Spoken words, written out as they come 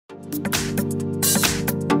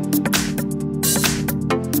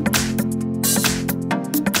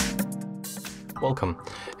Welcome.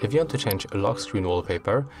 If you want to change a lock screen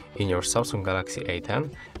wallpaper in your Samsung Galaxy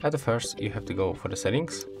A10, at the first you have to go for the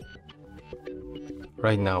settings.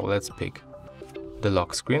 Right now let's pick the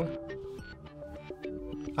lock screen.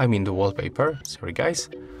 I mean the wallpaper, sorry guys.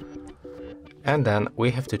 And then we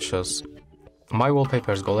have to choose My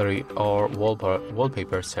Wallpapers Gallery or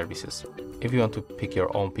Wallpaper Services. If you want to pick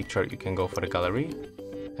your own picture, you can go for the gallery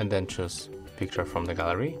and then choose picture from the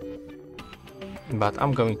gallery. But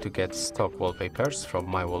I'm going to get stock wallpapers from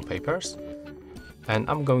My Wallpapers and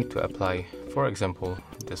I'm going to apply, for example,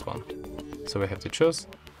 this one. So we have to choose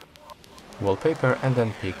wallpaper and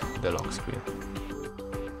then pick the lock screen.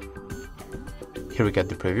 Here we get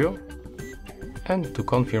the preview, and to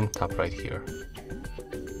confirm, tap right here.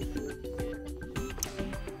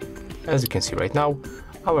 As you can see right now,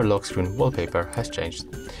 our lock screen wallpaper has changed.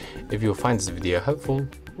 If you find this video helpful,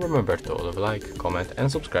 remember to leave a like, comment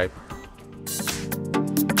and subscribe.